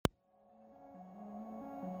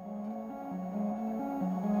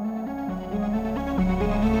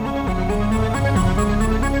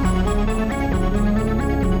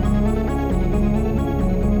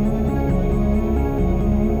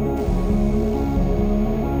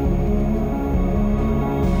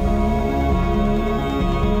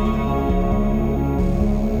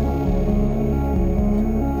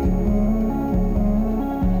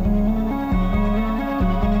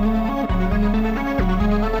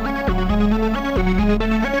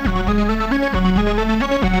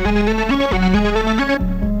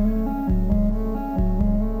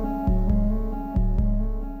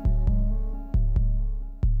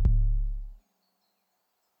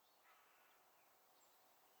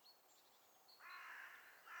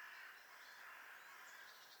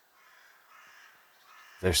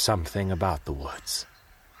There's something about the woods.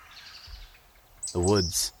 The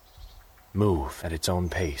woods move at its own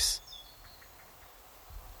pace,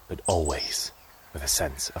 but always with a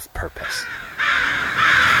sense of purpose.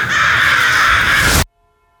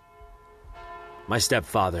 My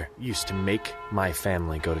stepfather used to make my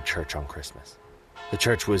family go to church on Christmas. The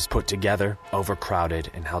church was put together,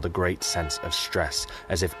 overcrowded, and held a great sense of stress,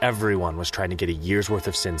 as if everyone was trying to get a year's worth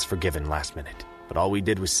of sins forgiven last minute. But all we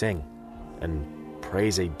did was sing and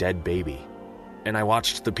praise a dead baby. And I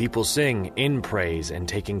watched the people sing in praise and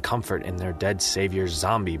taking comfort in their dead savior's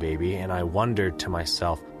zombie baby, and I wondered to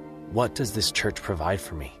myself, what does this church provide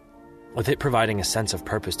for me? With it providing a sense of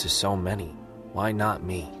purpose to so many, why not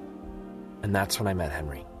me? And that's when I met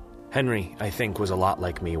Henry. Henry, I think, was a lot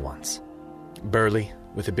like me once. Burly,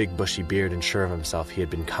 with a big bushy beard and sure of himself, he had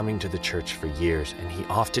been coming to the church for years, and he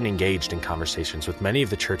often engaged in conversations with many of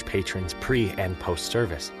the church patrons pre- and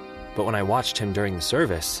post-service. But when I watched him during the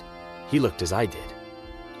service, he looked as I did,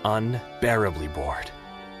 unbearably bored.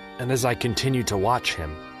 And as I continued to watch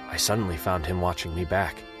him, I suddenly found him watching me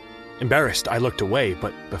back. Embarrassed, I looked away,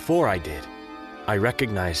 but before I did, I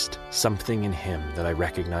recognized something in him that I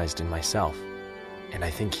recognized in myself. And I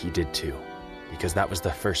think he did too, because that was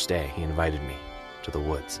the first day he invited me to the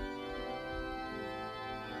woods.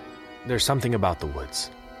 There's something about the woods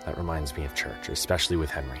that reminds me of church, especially with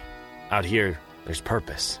Henry. Out here, there's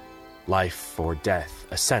purpose. Life or death,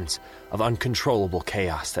 a sense of uncontrollable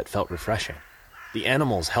chaos that felt refreshing. The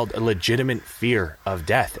animals held a legitimate fear of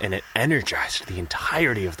death, and it energized the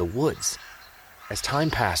entirety of the woods. As time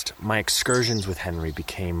passed, my excursions with Henry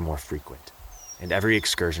became more frequent, and every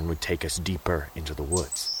excursion would take us deeper into the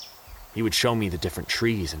woods. He would show me the different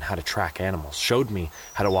trees and how to track animals, showed me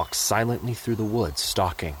how to walk silently through the woods,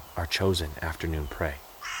 stalking our chosen afternoon prey.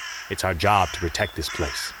 "It's our job to protect this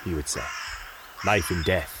place," he would say. "Life and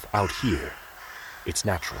death out here, it's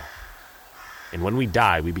natural. And when we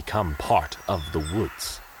die, we become part of the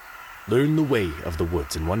woods. Learn the way of the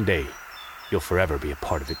woods, and one day, you'll forever be a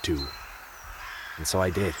part of it too." And so I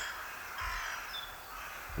did.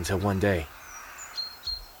 Until one day,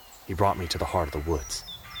 he brought me to the heart of the woods.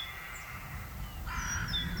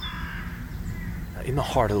 Now, in the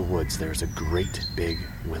heart of the woods, there is a great big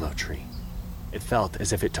willow tree. It felt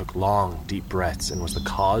as if it took long, deep breaths and was the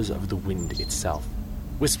cause of the wind itself,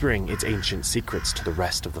 whispering its ancient secrets to the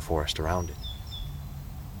rest of the forest around it.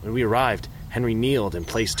 When we arrived, Henry kneeled and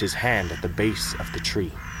placed his hand at the base of the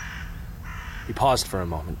tree. He paused for a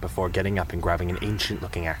moment before getting up and grabbing an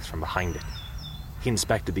ancient-looking axe from behind it. He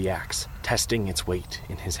inspected the axe, testing its weight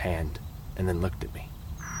in his hand, and then looked at me.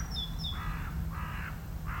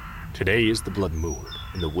 "Today is the blood moon,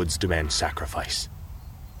 and the woods demand sacrifice.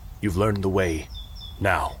 You've learned the way.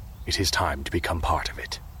 Now it is time to become part of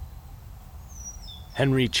it."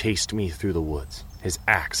 Henry chased me through the woods, his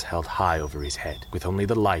axe held high over his head, with only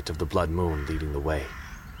the light of the blood moon leading the way.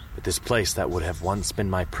 But this place that would have once been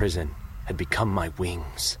my prison had become my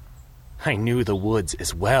wings. I knew the woods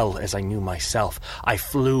as well as I knew myself. I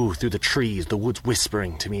flew through the trees, the woods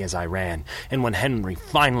whispering to me as I ran, and when Henry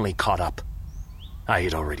finally caught up, I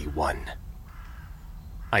had already won.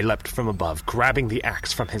 I leapt from above, grabbing the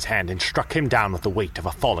axe from his hand, and struck him down with the weight of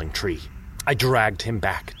a falling tree. I dragged him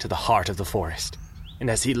back to the heart of the forest, and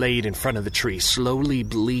as he laid in front of the tree, slowly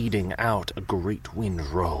bleeding out, a great wind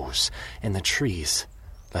rose, and the trees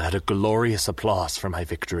let out a glorious applause for my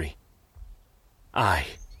victory. I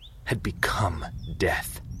had become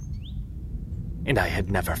death, and I had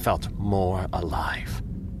never felt more alive.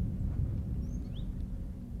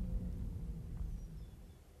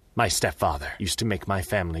 My stepfather used to make my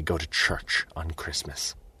family go to church on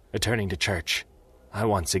Christmas. Returning to church, I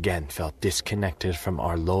once again felt disconnected from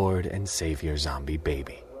our Lord and Savior zombie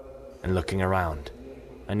baby. And looking around,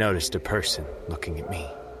 I noticed a person looking at me,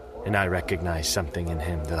 and I recognized something in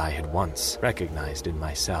him that I had once recognized in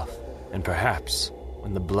myself. And perhaps,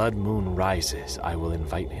 when the blood moon rises, I will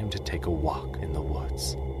invite him to take a walk in the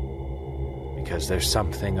woods. Because there's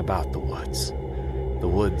something about the woods. The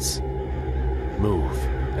woods move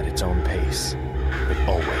at its own pace, but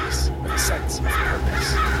always with a sense of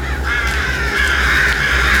purpose.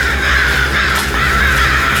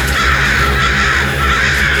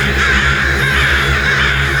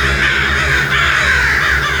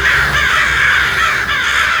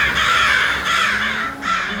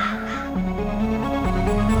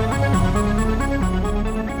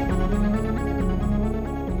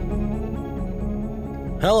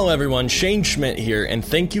 Hello everyone, Shane Schmidt here, and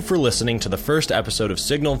thank you for listening to the first episode of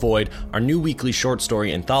Signal Void, our new weekly short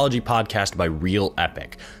story anthology podcast by Real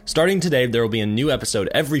Epic. Starting today, there will be a new episode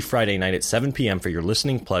every Friday night at 7 p.m. for your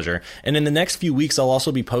listening pleasure, and in the next few weeks, I'll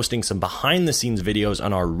also be posting some behind-the-scenes videos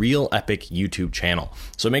on our Real Epic YouTube channel.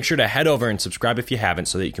 So make sure to head over and subscribe if you haven't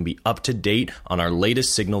so that you can be up to date on our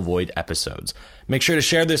latest Signal Void episodes. Make sure to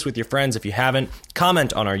share this with your friends if you haven't,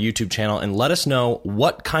 comment on our YouTube channel, and let us know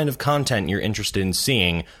what kind of content you're interested in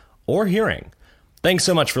seeing or hearing. Thanks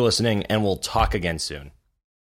so much for listening, and we'll talk again soon.